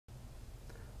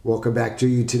Welcome back to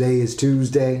you. Today is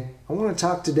Tuesday. I want to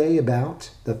talk today about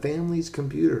the family's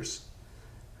computers.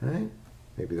 Right?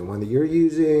 Maybe the one that you're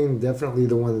using, definitely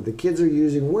the one that the kids are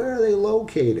using. Where are they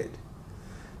located?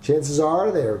 Chances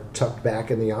are they're tucked back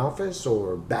in the office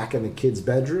or back in the kids'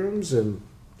 bedrooms, and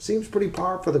seems pretty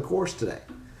par for the course today.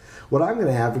 What I'm going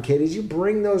to advocate is you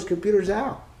bring those computers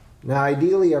out. Now,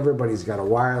 ideally, everybody's got a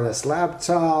wireless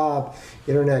laptop,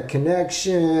 internet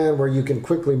connection, where you can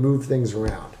quickly move things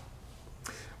around.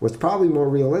 What's probably more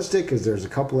realistic is there's a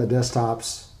couple of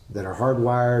desktops that are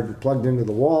hardwired, plugged into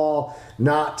the wall,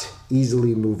 not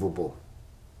easily movable.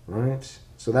 Right?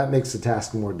 So that makes the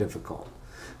task more difficult.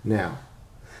 Now,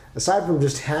 aside from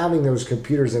just having those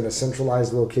computers in a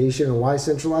centralized location, and why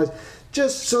centralized?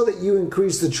 Just so that you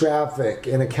increase the traffic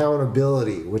and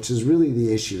accountability, which is really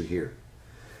the issue here.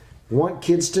 You want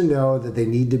kids to know that they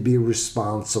need to be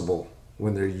responsible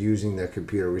when they're using their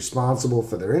computer. Responsible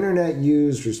for their internet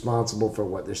use, responsible for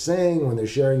what they're saying when they're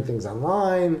sharing things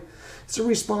online. It's a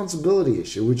responsibility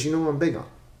issue, which you know I'm big on.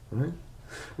 Right?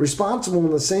 Responsible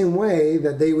in the same way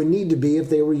that they would need to be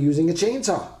if they were using a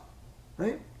chainsaw.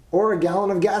 Right? Or a gallon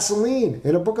of gasoline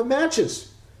and a book of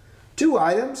matches. Two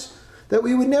items that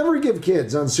we would never give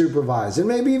kids unsupervised, and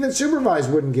maybe even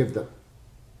supervised wouldn't give them.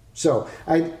 So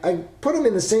I put them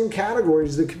in the same category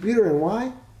as the computer, and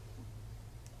why?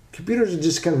 Computers are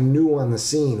just kind of new on the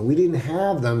scene. We didn't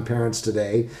have them, parents,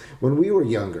 today when we were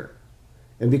younger.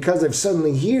 And because they're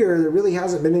suddenly here, there really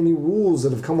hasn't been any rules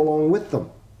that have come along with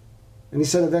them. Any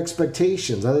set of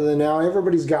expectations, other than now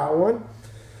everybody's got one,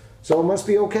 so it must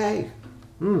be okay.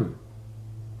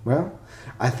 Well,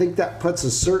 I think that puts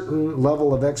a certain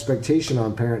level of expectation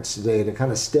on parents today to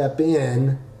kind of step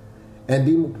in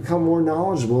and become more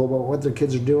knowledgeable about what their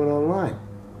kids are doing online.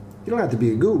 You don't have to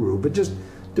be a guru, but just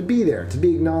to be there, to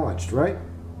be acknowledged, right?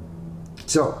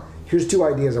 So here's two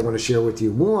ideas I want to share with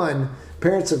you. One,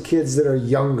 parents of kids that are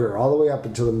younger, all the way up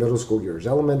until the middle school years,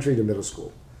 elementary to middle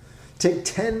school. Take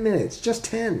 10 minutes, just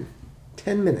 10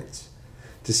 minutes,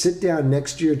 to sit down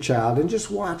next to your child and just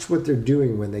watch what they're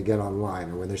doing when they get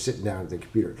online or when they're sitting down at the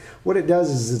computer. What it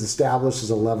does is it establishes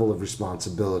a level of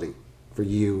responsibility for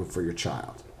you and for your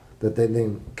child that they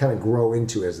then kind of grow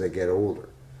into as they get older.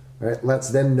 Right?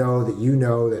 Lets them know that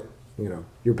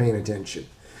you're paying attention.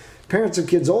 Parents of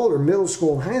kids older, middle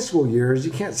school and high school years,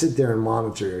 you can't sit there and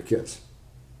monitor your kids.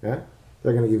 Yeah?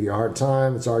 They're going to give you a hard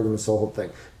time. It's arguments, the whole thing.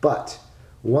 But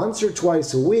once or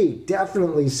twice a week,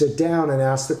 definitely sit down and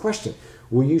ask the question,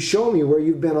 will you show me where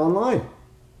you've been online?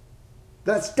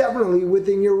 That's definitely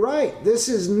within your right. This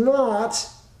is not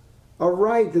a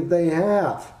right that they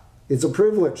have. It's a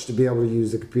privilege to be able to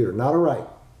use the computer, not a right,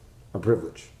 a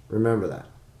privilege. Remember that.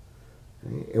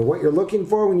 Okay? And what you're looking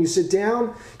for when you sit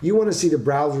down, you want to see the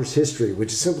browser's history,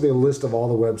 which is simply a list of all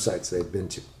the websites they've been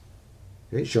to.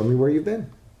 Okay? Show me where you've been.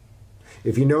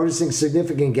 If you're noticing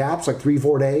significant gaps, like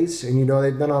 3-4 days, and you know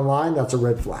they've been online, that's a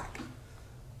red flag.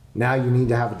 Now you need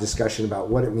to have a discussion about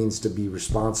what it means to be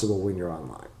responsible when you're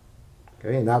online.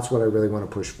 Okay, and that's what I really want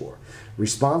to push for.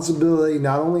 Responsibility,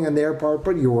 not only on their part,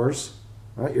 but yours.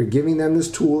 Right? You're giving them this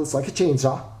tool. It's like a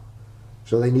chainsaw.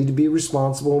 So they need to be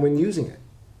responsible when using it.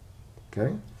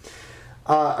 Okay.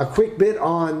 A quick bit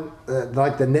on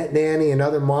like the Net Nanny and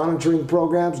other monitoring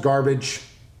programs, garbage.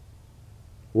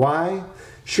 Why?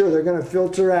 Sure, they're going to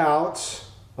filter out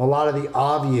a lot of the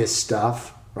obvious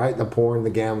stuff. Right? The porn, the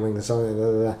gambling, the something,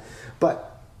 blah, blah, blah.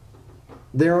 But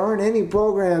there aren't any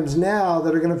programs now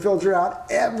that are going to filter out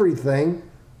everything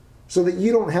so that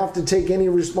you don't have to take any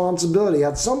responsibility.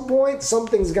 At some point,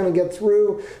 something's going to get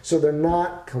through, so they're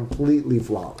not completely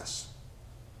flawless.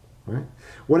 Right?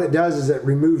 What it does is it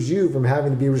removes you from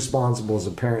having to be responsible as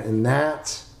a parent, and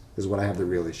that is what I have the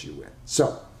real issue with.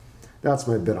 So that's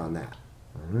my bit on that.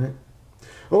 All right?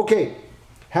 Okay,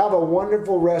 have a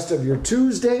wonderful rest of your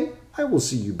Tuesday. I will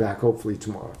see you back hopefully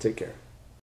tomorrow. Take care.